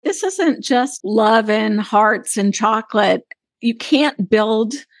this isn't just love and hearts and chocolate. You can't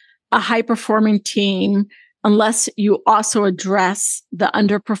build a high-performing team unless you also address the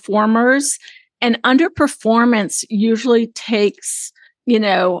underperformers. And underperformance usually takes,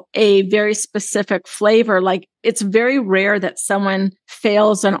 a very specific flavor. Like, it's very rare that someone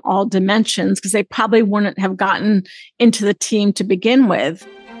fails on all dimensions because they probably wouldn't have gotten into the team to begin with.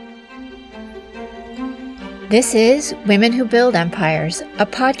 This is Women Who Build Empires, a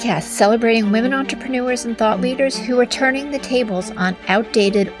podcast celebrating women entrepreneurs and thought leaders who are turning the tables on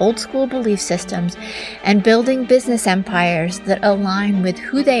outdated old school belief systems and building business empires that align with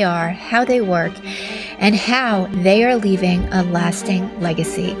who they are, how they work, and how they are leaving a lasting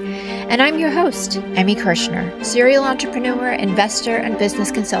legacy. And I'm your host, Emmy Kirshner, serial entrepreneur, investor, and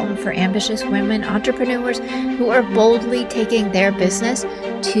business consultant for ambitious women entrepreneurs who are boldly taking their business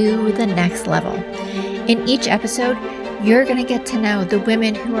to the next level. In each episode, you're going to get to know the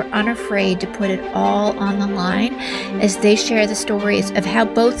women who are unafraid to put it all on the line as they share the stories of how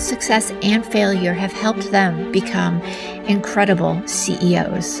both success and failure have helped them become incredible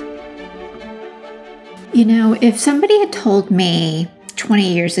CEOs. If somebody had told me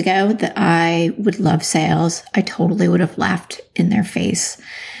 20 years ago that I would love sales, I totally would have laughed in their face.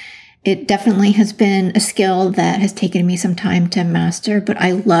 It definitely has been a skill that has taken me some time to master, but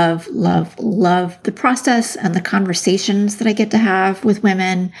I love the process and the conversations that I get to have with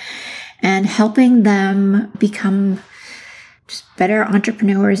women and helping them become just better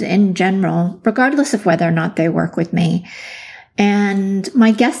entrepreneurs in general, regardless of whether or not they work with me. And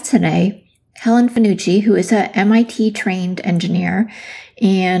my guest today, Helen Fanucci, who is a MIT-trained engineer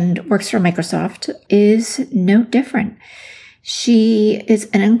and works for Microsoft, is no different. She is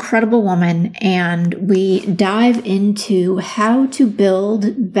an incredible woman, and we dive into how to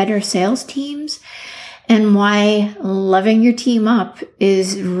build better sales teams and why loving your team up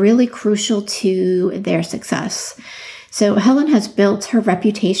is really crucial to their success. So Helen has built her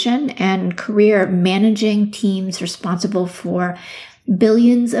reputation and career managing teams responsible for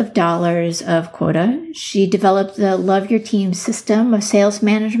billions of dollars of quota. She developed the Love Your Team system of sales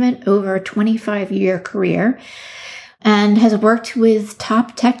management over a 25-year career, and has worked with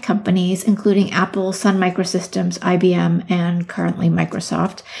top tech companies, including Apple, Sun Microsystems, IBM, and currently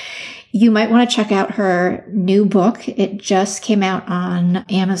Microsoft. You might want to check out her new book. It just came out on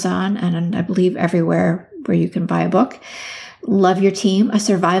Amazon and I believe everywhere where you can buy a book. Love Your Team, a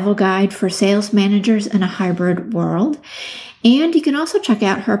survival guide for sales managers in a hybrid world. And you can also check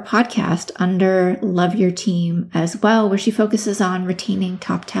out her podcast under Love Your Team as well, where she focuses on retaining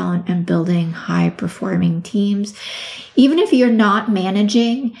top talent and building high-performing teams. Even if you're not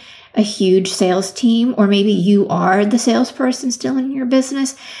managing a huge sales team, or maybe you are the salesperson still in your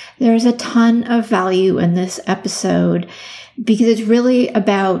business, there's a ton of value in this episode because it's really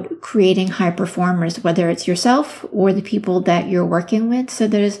about creating high performers, whether it's yourself or the people that you're working with. So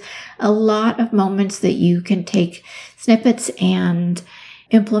there's a lot of moments that you can take snippets and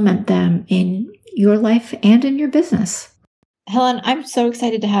implement them in your life and in your business. Helen, I'm so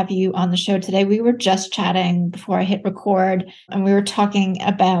excited to have you on the show today. We were just chatting before I hit record, and we were talking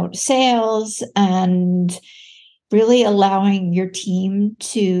about sales and really allowing your team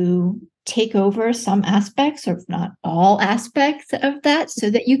to take over some aspects, or if not all aspects of that, so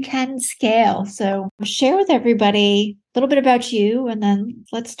that you can scale. So share with everybody a little bit about you, and then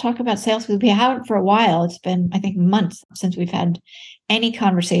let's talk about sales. We haven't for a while. It's been, I think, months since we've had any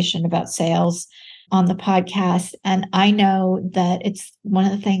conversation about sales on the podcast. And I know that it's one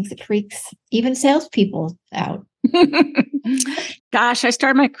of the things that freaks even salespeople out. Gosh, I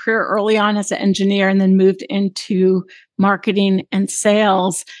started my career early on as an engineer and then moved into marketing and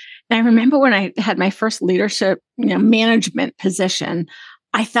sales. And I remember when I had my first leadership, management position,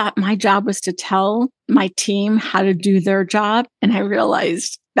 I thought my job was to tell my team how to do their job. And I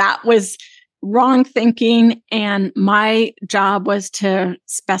realized that was wrong thinking. And my job was to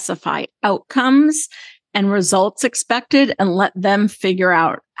specify outcomes and results expected and let them figure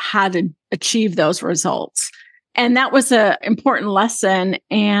out how to achieve those results. And that was an important lesson.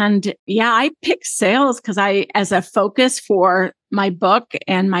 And I picked sales as a focus for my book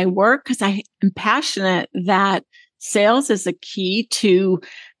and my work, because I am passionate that sales is a key to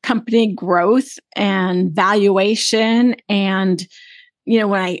company growth and valuation. And,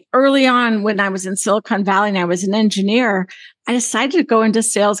 when I was in Silicon Valley and I was an engineer, I decided to go into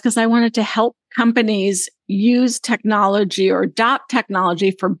sales because I wanted to help companies use technology or adopt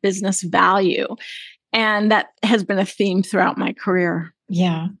technology for business value. And that has been a theme throughout my career.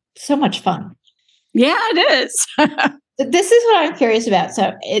 Yeah. So much fun. Yeah, it is. This is what I'm curious about.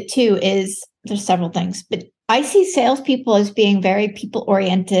 So it too is there's several things, but I see salespeople as being very people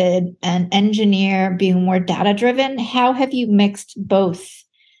oriented and engineer being more data driven. How have you mixed both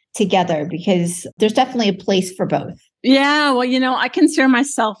together? Because there's definitely a place for both. Yeah, well, I consider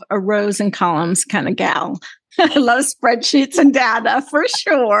myself a rows and columns kind of gal. I love spreadsheets and data for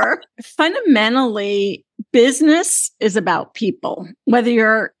sure. Fundamentally, business is about people. Whether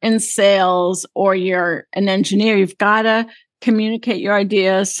you're in sales or you're an engineer, you've got to communicate your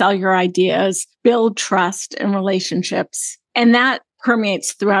ideas, sell your ideas, build trust and relationships. And that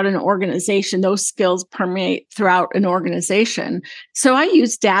permeates throughout an organization. Those skills permeate throughout an organization. So I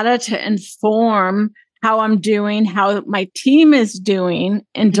use data to inform how I'm doing, how my team is doing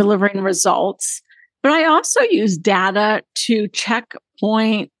in delivering results. But I also use data to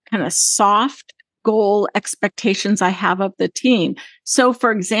checkpoint kind of soft goal expectations I have of the team. So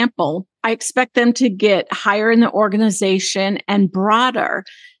for example, I expect them to get higher in the organization and broader,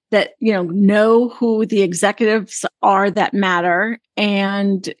 that, know who the executives are that matter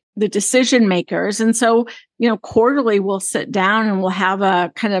and the decision makers. And so, quarterly we'll sit down and we'll have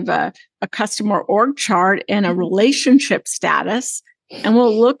a kind of a customer org chart and a relationship status. And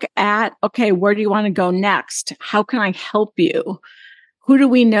we'll look at, okay, where do you want to go next? How can I help you? Who do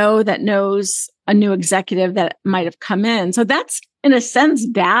we know that knows a new executive that might have come in? So that's, in a sense,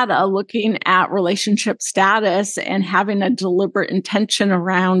 data looking at relationship status and having a deliberate intention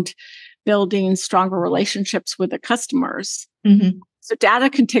around building stronger relationships with the customers. Mm-hmm. So data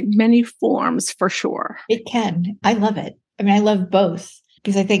can take many forms for sure. It can. I love it. I mean, I love both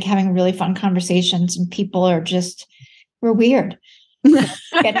because I think having really fun conversations and people are we're weird.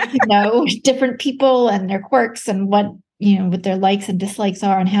 Getting to know different people and their quirks and what their likes and dislikes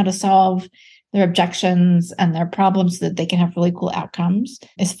are and how to solve their objections and their problems so that they can have really cool outcomes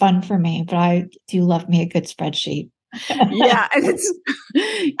is fun for me. But I do love me a good spreadsheet. Yeah.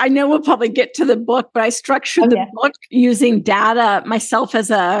 I know we'll probably get to the book, but I structured the book using data myself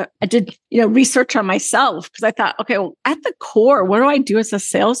I did, research on myself because I thought, okay, well, at the core, what do I do as a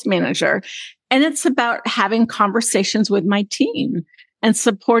sales manager? And it's about having conversations with my team and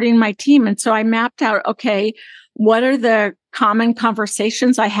supporting my team. And so I mapped out, okay, what are the common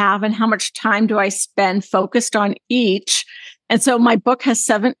conversations I have and how much time do I spend focused on each? And so my book has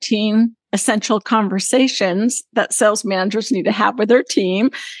 17 essential conversations that sales managers need to have with their team.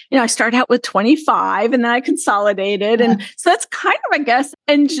 I started out with 25 and then I consolidated. And so that's kind of, I guess,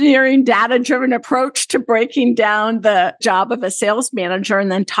 engineering data-driven approach to breaking down the job of a sales manager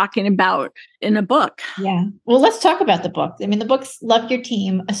and then talking about in a book. Yeah. Well, let's talk about the book. I mean, the book's Love Your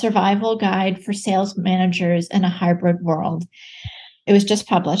Team, a survival guide for sales managers in a hybrid world. It was just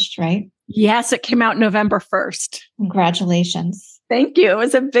published, right? Yes, it came out November 1st. Congratulations. Thank you. It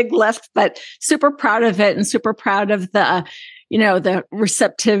was a big lift, but super proud of it and super proud of the, the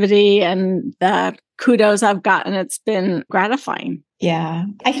receptivity and the kudos I've gotten. It's been gratifying. Yeah.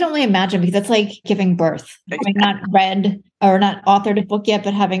 I can only imagine because that's like giving birth. Having not read or not authored a book yet,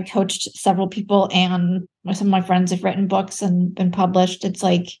 but having coached several people and some of my friends have written books and been published. It's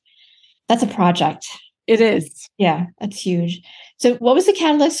like, that's a project. It is. Yeah, that's huge. So what was the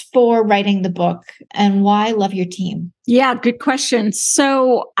catalyst for writing the book and why Love Your Team? Yeah, good question.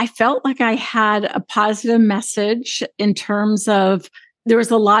 So I felt like I had a positive message in terms of there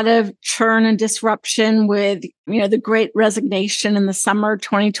was a lot of churn and disruption with, the great resignation in the summer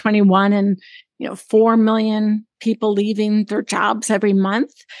 2021 and, 4 million people leaving their jobs every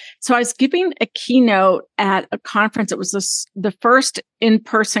month. So I was giving a keynote at a conference. It was the first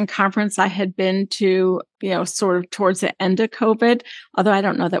in-person conference I had been to, sort of towards the end of COVID, although I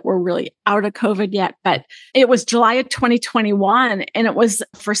don't know that we're really out of COVID yet, but it was July of 2021 and it was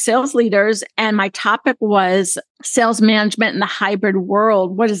for sales leaders. And my topic was sales management in the hybrid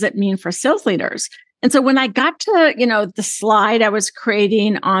world. What does it mean for sales leaders? And so when I got to, the slide I was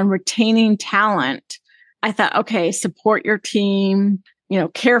creating on retaining talent, I thought, okay, support your team,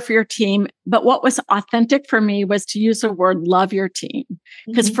 care for your team. But what was authentic for me was to use the word love your team.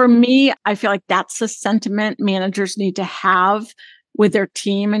 Because for me, I feel like that's the sentiment managers need to have with their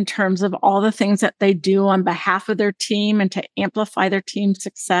team in terms of all the things that they do on behalf of their team and to amplify their team's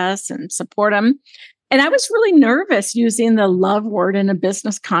success and support them. And I was really nervous using the love word in a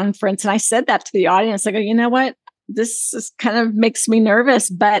business conference. And I said that to the audience. I go, you know what? This is kind of makes me nervous,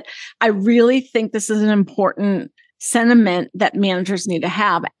 but I really think this is an important sentiment that managers need to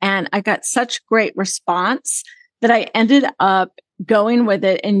have. And I got such great response that I ended up going with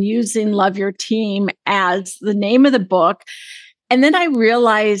it and using Love Your Team as the name of the book. And then I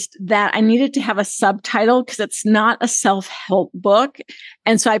realized that I needed to have a subtitle because it's not a self-help book.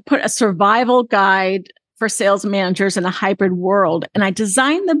 And so I put a survival guide for sales managers in a hybrid world. And I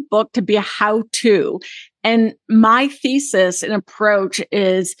designed the book to be a how-to. And my thesis and approach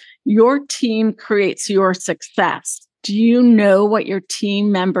is your team creates your success. Do you know what your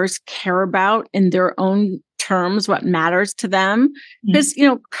team members care about in their own terms, what matters to them? Because,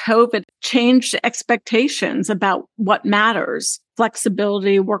 COVID changed expectations about what matters,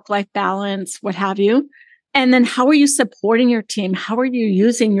 flexibility, work-life balance, what have you. And then how are you supporting your team? How are you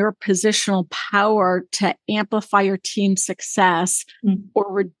using your positional power to amplify your team's success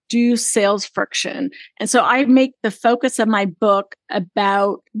or reduce sales friction? And so I make the focus of my book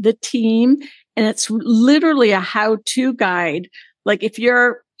about the team, and it's literally a how-to guide. Like if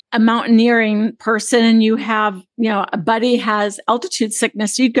you're a mountaineering person and you have, a buddy has altitude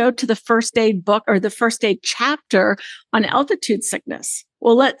sickness, you go to the first aid book or the first aid chapter on altitude sickness.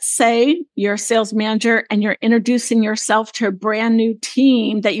 Well, let's say you're a sales manager and you're introducing yourself to a brand new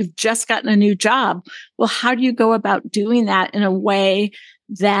team that you've just gotten a new job. Well, how do you go about doing that in a way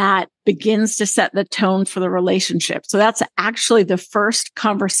that begins to set the tone for the relationship? So that's actually the first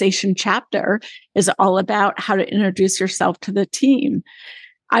conversation chapter, is all about how to introduce yourself to the team.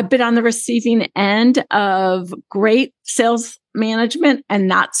 I've been on the receiving end of great sales management and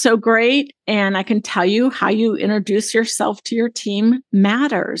not so great. And I can tell you, how you introduce yourself to your team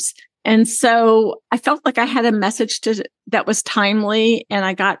matters. And so I felt like I had a message that was timely, and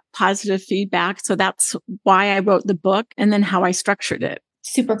I got positive feedback. So that's why I wrote the book and then how I structured it.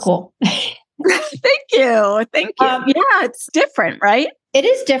 Super cool. Thank you. Yeah, it's different, right? It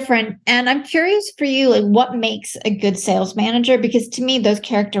is different. And I'm curious for you, like, what makes a good sales manager? Because to me, those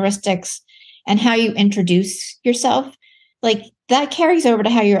characteristics and how you introduce yourself, like that carries over to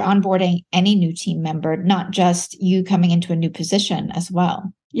how you're onboarding any new team member, not just you coming into a new position as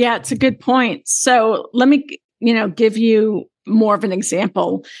well. Yeah, it's a good point. So let me, give you more of an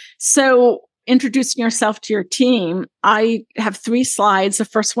example. So introducing yourself to your team, I have 3 slides. The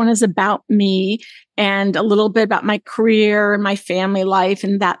first one is about me and a little bit about my career and my family life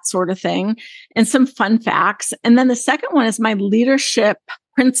and that sort of thing, and some fun facts. And then the second one is my leadership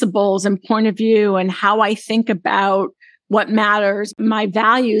principles and point of view and how I think about what matters, my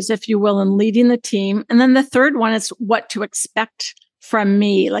values, if you will, in leading the team. And then the third one is what to expect from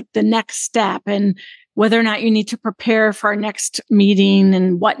me, like the next step, and whether or not you need to prepare for our next meeting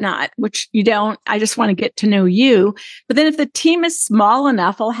and whatnot, which you don't. I just want to get to know you. But then if the team is small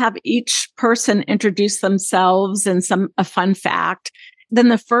enough, I'll have each person introduce themselves and a fun fact. Then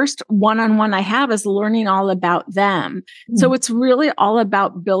the first one-on-one I have is learning all about them. So it's really all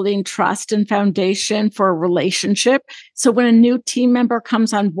about building trust and foundation for a relationship. So when a new team member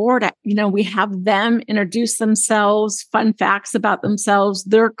comes on board, we have them introduce themselves, fun facts about themselves,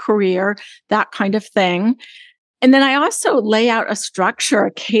 their career, that kind of thing. And then I also lay out a structure,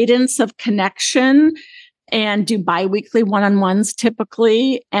 a cadence of connection, and do biweekly one-on-ones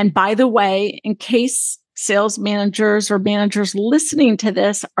typically. And by the way, in case sales managers or managers listening to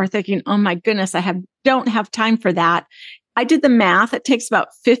this are thinking, oh my goodness, don't have time for that. I did the math. It takes about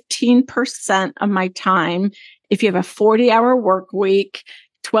 15% of my time. If you have a 40-hour work week,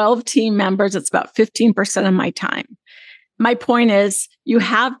 12 team members, it's about 15% of my time. My point is, you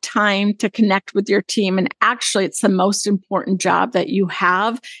have time to connect with your team. And actually, it's the most important job that you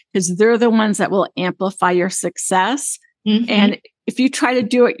have, because they're the ones that will amplify your success. And if you try to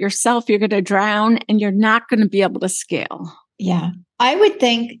do it yourself, you're going to drown and you're not going to be able to scale. Yeah. I would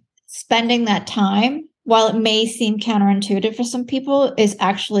think spending that time, while it may seem counterintuitive for some people, is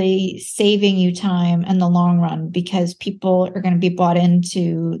actually saving you time in the long run, because people are going to be bought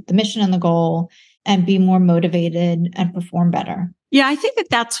into the mission and the goal and be more motivated and perform better. Yeah, I think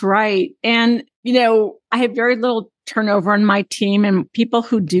that's right. And, I have very little turnover on my team, and people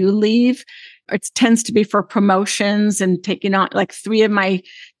who do leave, it tends to be for promotions and taking on, like 3 of my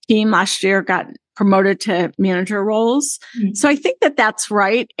team last year got promoted to manager roles. So I think that's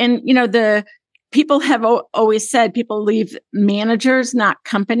right. And, the people have always said people leave managers, not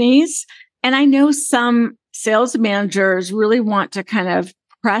companies. And I know some sales managers really want to kind of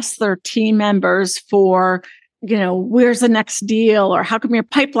press their team members for, where's the next deal, or how come your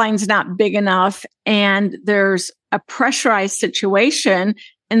pipeline's not big enough? And there's a pressurized situation.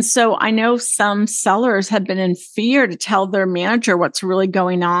 And so I know some sellers have been in fear to tell their manager what's really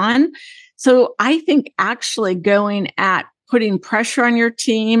going on. So I think actually going at putting pressure on your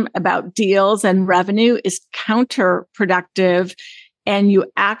team about deals and revenue is counterproductive. And you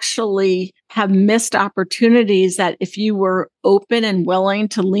actually have missed opportunities that if you were open and willing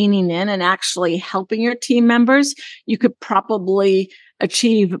to leaning in and actually helping your team members, you could probably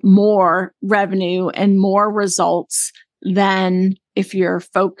achieve more revenue and more results than if you're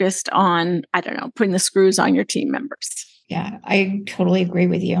focused on, I don't know, putting the screws on your team members. Yeah, I totally agree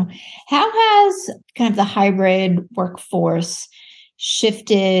with you. How has kind of the hybrid workforce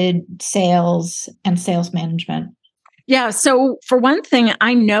shifted sales and sales management? Yeah. So for one thing,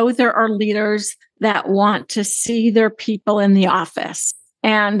 I know there are leaders that want to see their people in the office,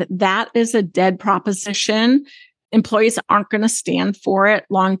 and that is a dead proposition. Employees aren't going to stand for it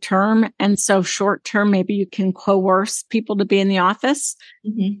long term. And so short term, maybe you can coerce people to be in the office.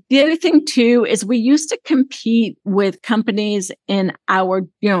 Mm-hmm. The other thing too, is we used to compete with companies in our,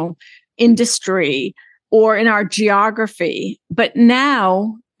 industry or in our geography, but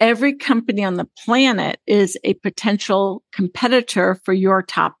now every company on the planet is a potential competitor for your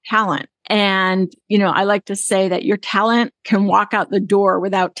top talent. And, I like to say that your talent can walk out the door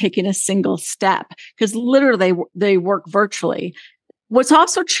without taking a single step because literally they work virtually. What's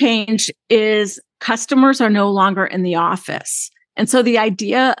also changed is customers are no longer in the office. And so the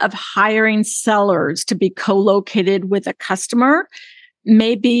idea of hiring sellers to be co-located with a customer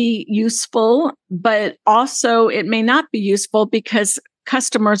may be useful, but also it may not be useful because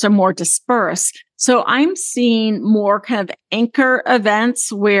customers are more dispersed. So I'm seeing more kind of anchor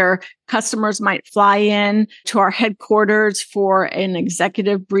events where customers might fly in to our headquarters for an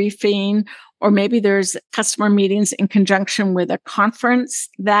executive briefing, or maybe there's customer meetings in conjunction with a conference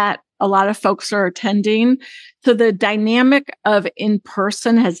that a lot of folks are attending. So the dynamic of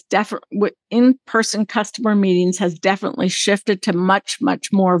in-person customer meetings has definitely shifted to much,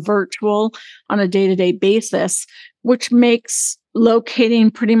 much more virtual on a day-to-day basis, which makes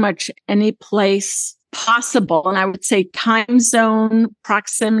locating pretty much any place possible. And I would say time zone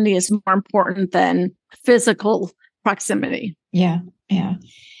proximity is more important than physical proximity. Yeah. Yeah.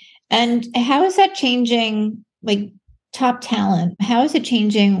 And how is that changing, like top talent? How is it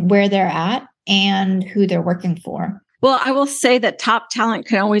changing where they're at and who they're working for? Well, I will say that top talent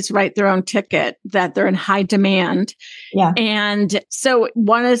can always write their own ticket, that they're in high demand. Yeah. And so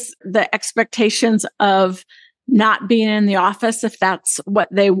one is the expectations of not being in the office if that's what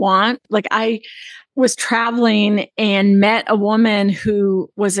they want. Like I was traveling and met a woman who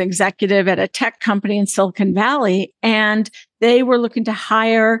was executive at a tech company in Silicon Valley, and they were looking to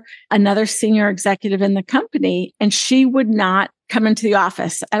hire another senior executive in the company, and she would not come into the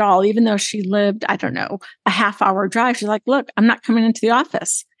office at all, even though she lived, I don't know, a half-hour drive. She's like, look, I'm not coming into the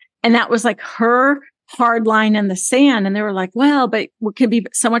office. And that was like her hard line in the sand. And they were like, well, but we can be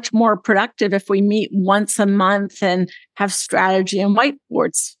so much more productive if we meet once a month and have strategy and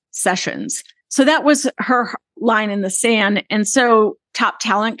whiteboard sessions. So that was her line in the sand. And so top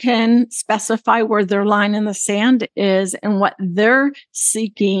talent can specify where their line in the sand is and what they're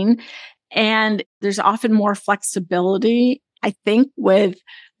seeking. And there's often more flexibility, I think, with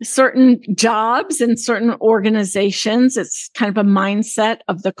certain jobs and certain organizations. It's kind of a mindset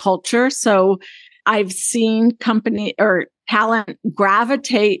of the culture. So I've seen company or talent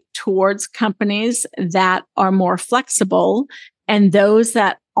gravitate towards companies that are more flexible, and those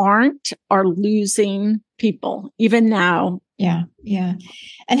that aren't are losing people even now. Yeah. Yeah.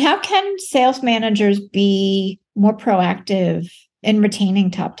 And how can sales managers be more proactive in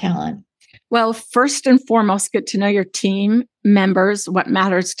retaining top talent? Well, first and foremost, get to know your team members, what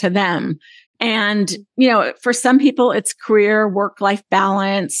matters to them. And, for some people, it's career, work-life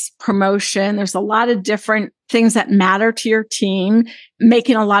balance, promotion. There's a lot of different things that matter to your team.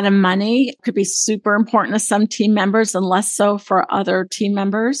 Making a lot of money could be super important to some team members and less so for other team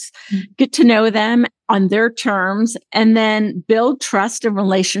members. Mm-hmm. Get to know them on their terms and then build trust and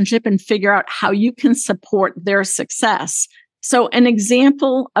relationship and figure out how you can support their success. So an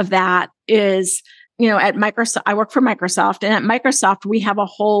example of that is, at Microsoft, I work for Microsoft, and at Microsoft, we have a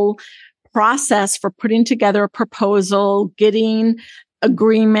whole process for putting together a proposal, getting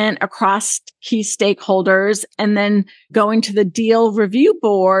agreement across key stakeholders, and then going to the deal review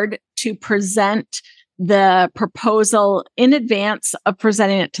board to present the proposal in advance of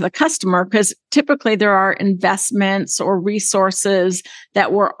presenting it to the customer, because typically there are investments or resources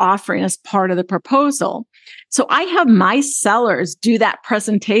that we're offering as part of the proposal. So I have my sellers do that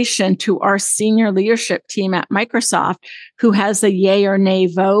presentation to our senior leadership team at Microsoft, who has a yay or nay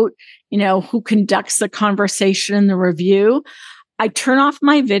vote, who conducts the conversation and the review. I turn off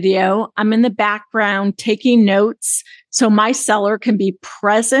my video. I'm in the background taking notes so my seller can be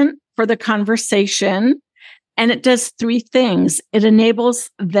present for the conversation. And it does three things. It enables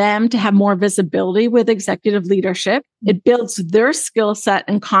them to have more visibility with executive leadership. It builds their skill set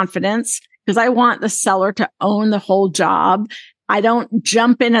and confidence, because I want the seller to own the whole job I don't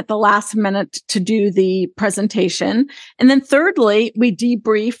jump in at the last minute to do the presentation. And then thirdly, we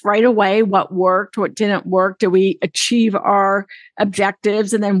debrief right away what worked, what didn't work. Do we achieve our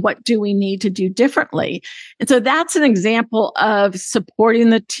objectives? And then what do we need to do differently? And so that's an example of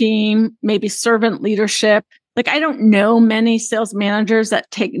supporting the team, maybe servant leadership. Like, I don't know many sales managers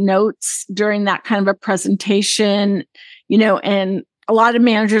that take notes during that kind of a presentation, and a lot of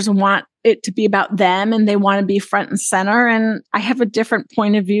managers want it to be about them and they want to be front and center. And I have a different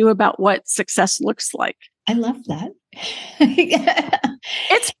point of view about what success looks like. I love that.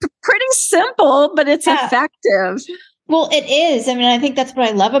 It's pretty simple, but it's effective. Well, it is. I mean, I think that's what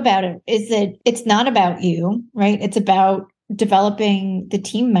I love about it is that it's not about you, right? It's about developing the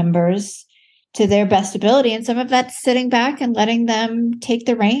team members to their best ability. And some of that's sitting back and letting them take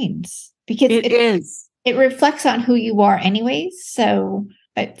the reins because it reflects on who you are anyways. So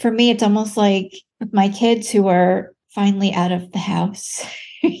for me, it's almost like my kids who are finally out of the house.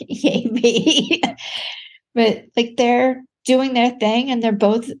 Yay me. But like they're doing their thing and they're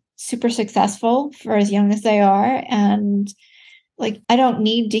both super successful for as young as they are. And like, I don't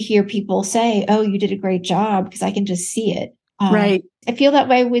need to hear people say, oh, you did a great job because I can just see it. Right. I feel that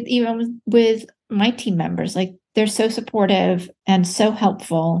way with my team members. Like they're so supportive and so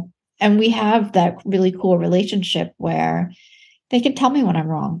helpful. And we have that really cool relationship where they can tell me when I'm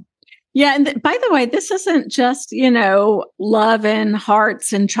wrong. Yeah. And by the way, this isn't just, love and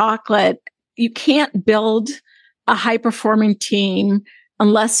hearts and chocolate. You can't build a high performing team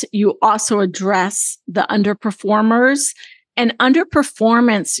unless you also address the underperformers. And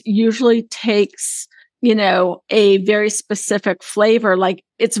underperformance usually takes, a very specific flavor. Like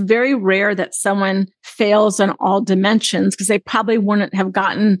it's very rare that someone fails on all dimensions because they probably wouldn't have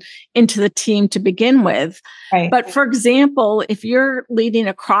gotten into the team to begin with. Right. But for example, if you're leading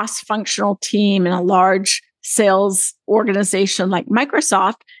a cross-functional team in a large sales organization like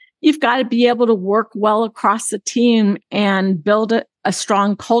Microsoft, you've got to be able to work well across the team and build a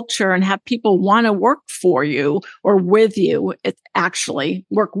strong culture and have people want to work for you or with you. It actually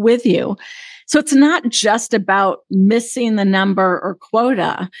work with you. So it's not just about missing the number or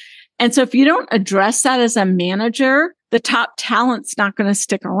quota. And so if you don't address that as a manager, the top talent's not going to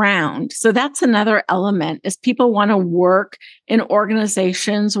stick around. So that's another element is people want to work in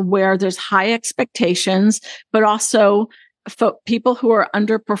organizations where there's high expectations, but also people who are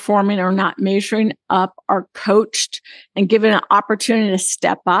underperforming or not measuring up are coached and given an opportunity to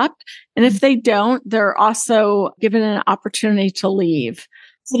step up. And if they don't, they're also given an opportunity to leave.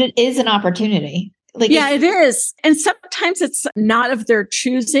 So it is an opportunity. It is. And sometimes it's not of their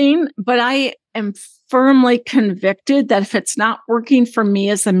choosing, but I am firmly convicted that if it's not working for me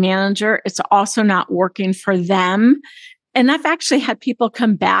as a manager, it's also not working for them. And I've actually had people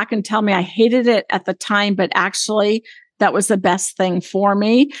come back and tell me I hated it at the time, but actually that was the best thing for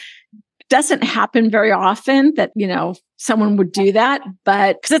me. It doesn't happen very often that, someone would do that,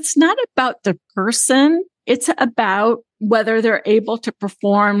 but because it's not about the person, it's about whether they're able to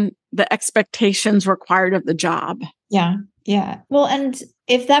perform the expectations required of the job. Yeah. Yeah. Well, and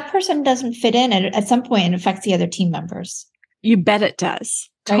if that person doesn't fit in at some point, it affects the other team members. You bet it does.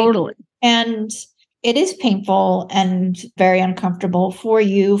 Right? Totally. And it is painful and very uncomfortable for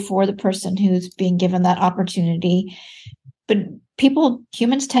you, for the person who's being given that opportunity. But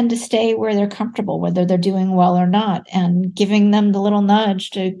humans tend to stay where they're comfortable, whether they're doing well or not. And giving them the little nudge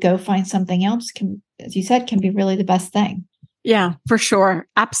to go find something else can, as you said, can be really the best thing. Yeah, for sure.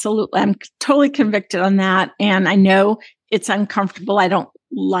 Absolutely. I'm totally convicted on that. And I know it's uncomfortable. I don't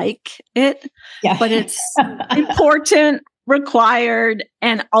like it, but it's important, required,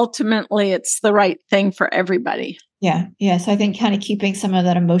 and ultimately it's the right thing for everybody. Yeah. Yeah. So I think kind of keeping some of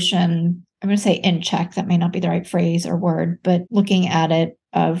that emotion, I'm going to say in check, that may not be the right phrase or word, but looking at it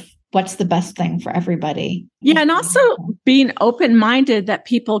of what's the best thing for everybody. Yeah. And also being open-minded that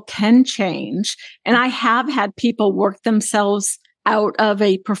people can change. And I have had people work themselves out of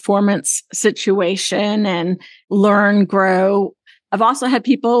a performance situation and learn, grow. I've also had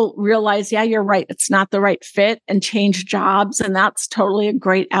people realize, yeah, you're right. It's not the right fit and change jobs. And that's totally a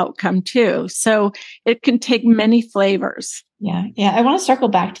great outcome too. So it can take many flavors. Yeah. Yeah. I want to circle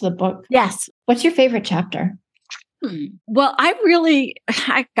back to the book. Yes. What's your favorite chapter? Well, I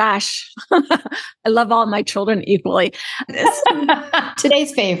love all my children equally.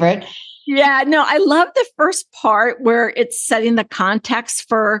 Today's favorite. Yeah, no, I love the first part where it's setting the context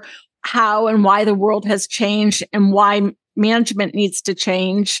for how and why the world has changed and why management needs to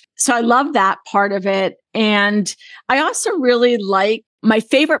change. So I love that part of it. And I also really like my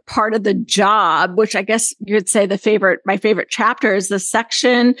favorite part of the job, which I guess you could say my favorite chapter is the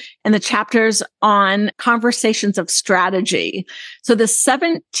section and the chapters on conversations of strategy. So the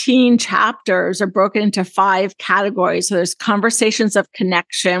 17 chapters are broken into 5 categories. So there's conversations of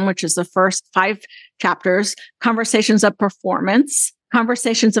connection, which is the first 5 chapters, conversations of performance,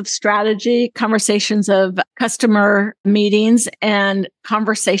 conversations of strategy, conversations of customer meetings, and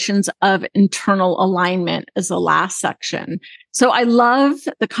conversations of internal alignment is the last section. So I love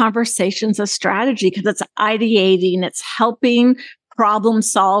the conversations of strategy because it's ideating, it's helping problem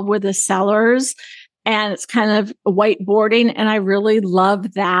solve with the sellers, and it's kind of whiteboarding. And I really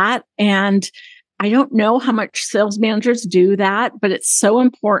love that. And I don't know how much sales managers do that, but it's so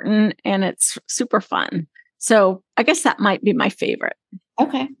important and it's super fun. So I guess that might be my favorite.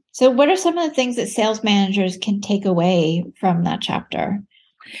 Okay. So what are some of the things that sales managers can take away from that chapter?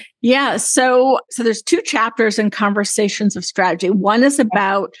 Yeah. So there's 2 chapters in conversations of strategy. One is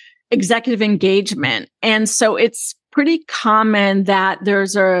about executive engagement. And so it's pretty common that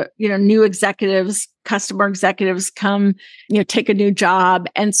there's new executives, customer executives come, take a new job.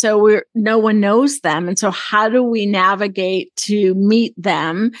 And so no one knows them. And so how do we navigate to meet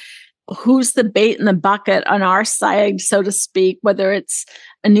them? Who's the bait in the bucket on our side, so to speak, whether it's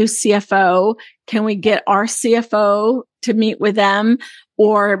a new CFO, can we get our CFO to meet with them?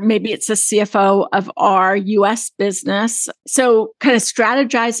 Or maybe it's a CFO of our US business. So kind of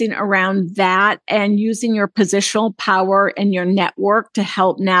strategizing around that and using your positional power and your network to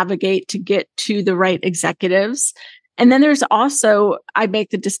help navigate to get to the right executives. And then there's also, I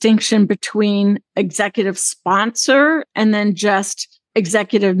make the distinction between executive sponsor and then just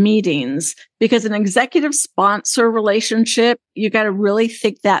executive meetings, because an executive sponsor relationship, you got to really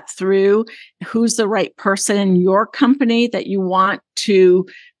think that through. Who's the right person in your company that you want to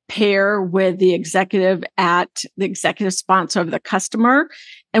pair with the executive sponsor of the customer?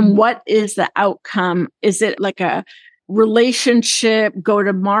 And what is the outcome? Is it like a relationship, go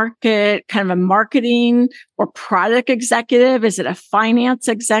to market, kind of a marketing or product executive? Is it a finance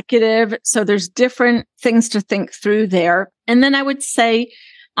executive? So there's different things to think through there. And then I would say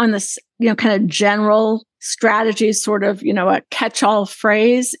on this, kind of general strategy, sort of, a catch-all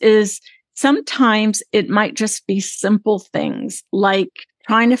phrase is sometimes it might just be simple things like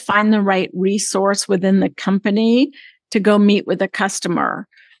trying to find the right resource within the company to go meet with a customer.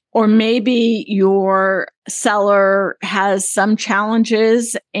 Or maybe your seller has some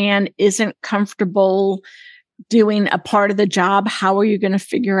challenges and isn't comfortable doing a part of the job. How are you going to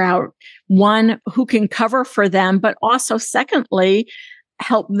figure out, one, who can cover for them, but also secondly,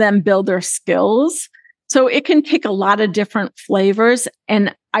 help them build their skills? So it can take a lot of different flavors.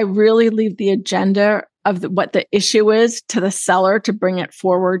 And I really leave the agenda of what the issue is to the seller to bring it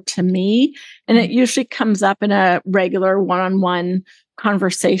forward to me. And it usually comes up in a regular one-on-one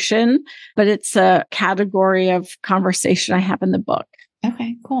conversation, but it's a category of conversation I have in the book.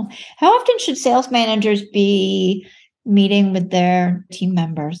 Okay, cool. How often should sales managers be meeting with their team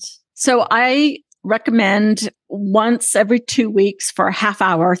members? So I recommend once every 2 weeks for a half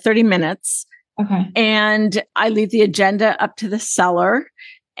hour, 30 minutes. Okay. And I leave the agenda up to the seller.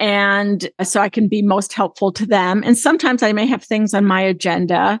 And so I can be most helpful to them. And sometimes I may have things on my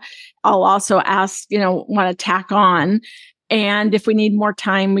agenda. I'll also ask, want to tack on. And if we need more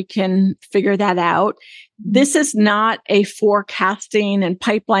time, we can figure that out. This is not a forecasting and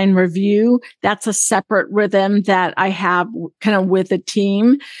pipeline review. That's a separate rhythm that I have kind of with the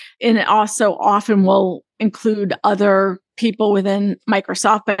team. And it also often will include other people within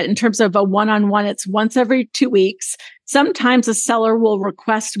Microsoft. But in terms of a one-on-one, it's once every 2 weeks. Sometimes a seller will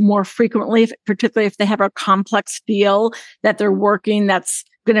request more frequently, particularly if they have a complex deal that they're working that's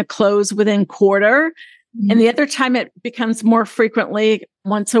going to close within quarter. And the other time it becomes more frequently,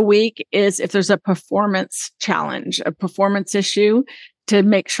 once a week, is if there's a performance challenge, a performance issue, to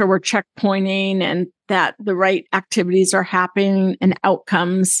make sure we're checkpointing and that the right activities are happening and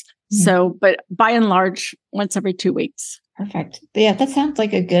outcomes. So, but by and large, once every 2 weeks. Perfect. Yeah, that sounds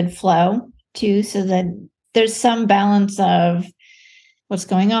like a good flow too, so that there's some balance of what's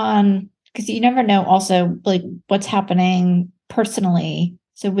going on, because you never know also like what's happening personally.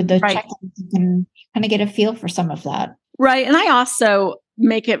 So with those check-ins, you can kind of get a feel for some of that. Right. And I also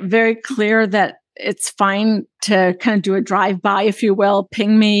make it very clear that it's fine to kind of do a drive-by, if you will,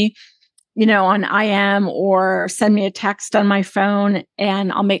 ping me, on IM or send me a text on my phone,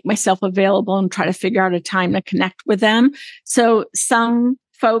 and I'll make myself available and try to figure out a time to connect with them. So some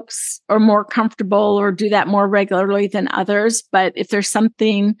folks are more comfortable or do that more regularly than others. But if there's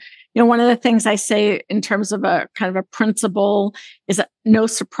something, one of the things I say in terms of a kind of a principle is no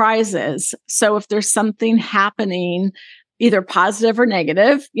surprises. So if there's something happening, either positive or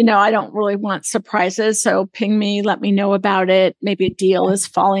negative. I don't really want surprises. So ping me, let me know about it. Maybe a deal is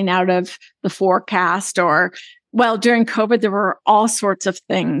falling out of the forecast during COVID, there were all sorts of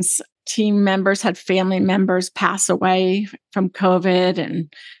things. Team members had family members pass away from COVID,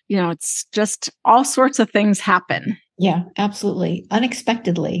 and, it's just all sorts of things happen. Yeah, absolutely.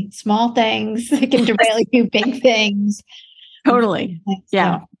 Unexpectedly. Small things that can derail you, big things. Totally.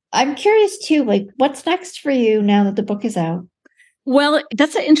 Yeah. I'm curious too, what's next for you now that the book is out? Well,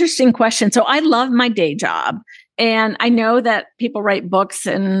 that's an interesting question. So I love my day job. And I know that people write books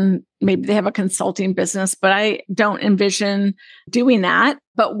and maybe they have a consulting business, but I don't envision doing that.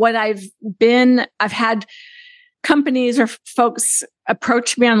 But I've had companies or folks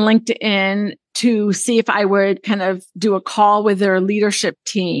approach me on LinkedIn to see if I would kind of do a call with their leadership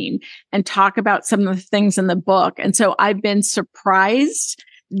team and talk about some of the things in the book. And so I've been surprised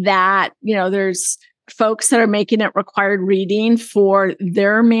that, there's folks that are making it required reading for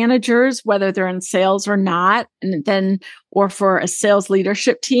their managers, whether they're in sales or not, or for a sales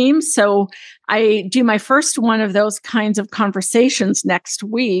leadership team. So I do my first one of those kinds of conversations next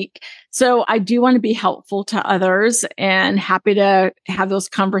week. So I do want to be helpful to others and happy to have those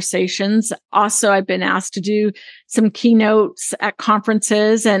conversations. Also, I've been asked to do some keynotes at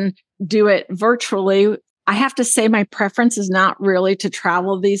conferences and do it virtually. I have to say my preference is not really to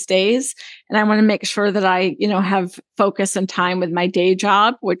travel these days. And I want to make sure that I, have focus and time with my day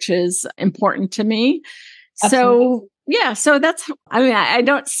job, which is important to me. Absolutely. So that's, I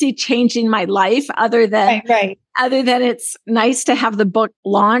don't see changing my life other than it's nice to have the book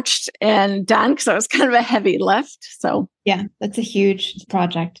launched and done, because it was kind of a heavy lift. So yeah, that's a huge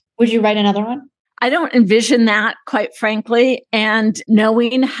project. Would you write another one? I don't envision that, quite frankly. And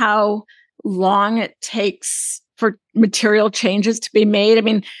knowing how long it takes for material changes to be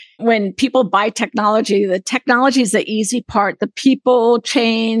made. When people buy technology, the technology is the easy part. The people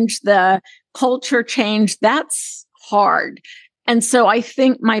change, the culture change. That's hard. And so I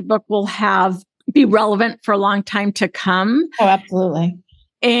think my book will be relevant for a long time to come. Oh, absolutely.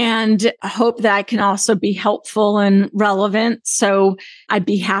 And I hope that I can also be helpful and relevant. So I'd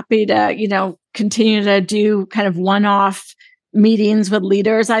be happy to, continue to do kind of one-off meetings with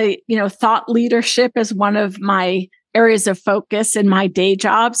leaders. Thought leadership is one of my areas of focus in my day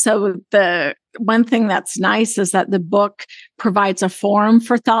job. So the one thing that's nice is that the book provides a forum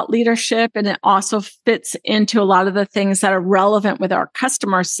for thought leadership, and it also fits into a lot of the things that are relevant with our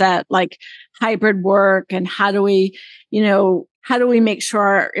customer set, like hybrid work and how do we make sure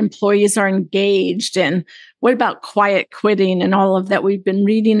our employees are engaged, and what about quiet quitting and all of that we've been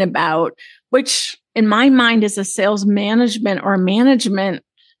reading about, which in my mind is a sales management or management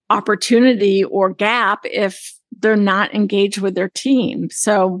opportunity or gap if they're not engaged with their team.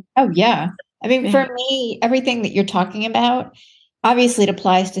 So, oh yeah. For me, everything that you're talking about, obviously it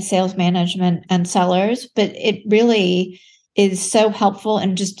applies to sales management and sellers, but it really is so helpful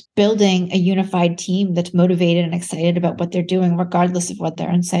in just building a unified team that's motivated and excited about what they're doing, regardless of whether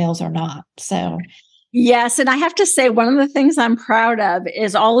they're in sales or not. So yes. And I have to say, one of the things I'm proud of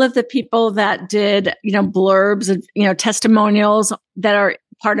is all of the people that did, blurbs and, testimonials that are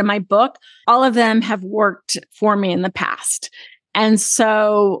part of my book. All of them have worked for me in the past. And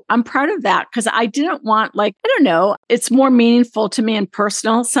so I'm proud of that, because I didn't want, it's more meaningful to me and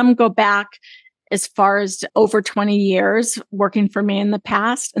personal. Some go back as far as over 20 years working for me in the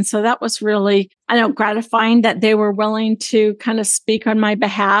past. And so that was really, gratifying that they were willing to kind of speak on my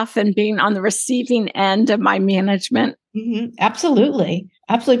behalf and being on the receiving end of my management. Mm-hmm. Absolutely.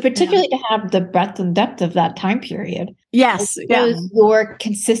 Absolutely. Particularly to have the breadth and depth of that time period. Yes. Your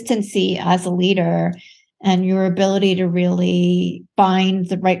consistency as a leader and your ability to really find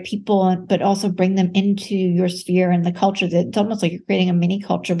the right people, but also bring them into your sphere and the culture. It's almost like you're creating a mini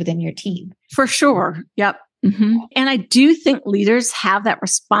culture within your team. For sure. Yep. Mm-hmm. And I do think leaders have that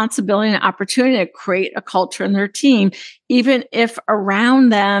responsibility and opportunity to create a culture in their team, even if around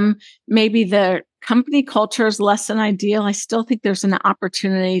them, maybe the company culture is less than ideal. I still think there's an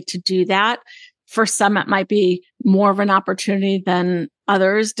opportunity to do that. For some, it might be more of an opportunity than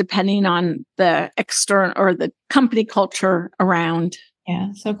others, depending on the external or the company culture around. Yeah,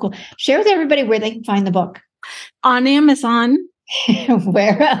 so cool. Share with everybody where they can find the book. On Amazon.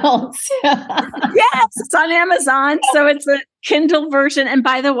 Where else? Yes, it's on Amazon. So it's a Kindle version. And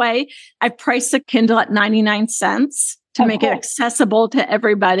by the way, I priced the Kindle at 99 cents to make it accessible to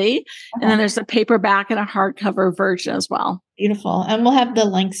everybody. And then there's a paperback and a hardcover version as well. Beautiful. And we'll have the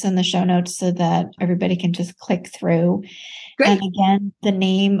links in the show notes so that everybody can just click through. Great. And again, the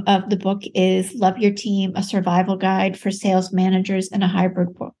name of the book is Love Your Team, A Survival Guide for Sales Managers in a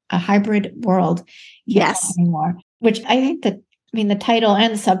Hybrid World. Yes. Anymore. which I think that, the title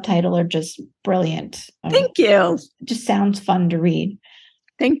and the subtitle are just brilliant. Thank you. It just sounds fun to read.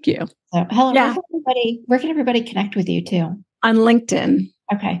 Thank you. So, Helen, where can everybody connect with you too? On LinkedIn.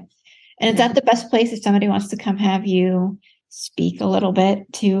 Okay. And is that the best place if somebody wants to come have you speak a little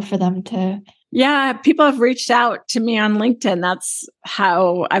bit too, for them to? Yeah, people have reached out to me on LinkedIn. That's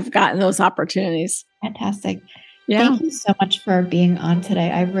how I've gotten those opportunities. Fantastic. Yeah. Thank you so much for being on today.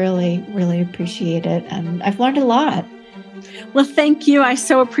 I really, really appreciate it. And I've learned a lot. Well, thank you. I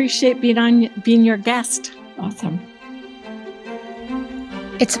so appreciate being your guest. Awesome.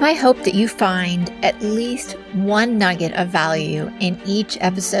 It's my hope that you find at least one nugget of value in each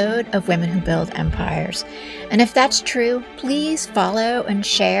episode of Women Who Build Empires. And if that's true, please follow and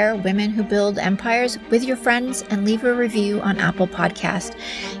share Women Who Build Empires with your friends and leave a review on Apple Podcast.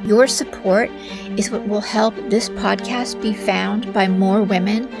 Your support is what will help this podcast be found by more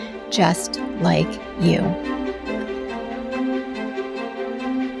women just like you.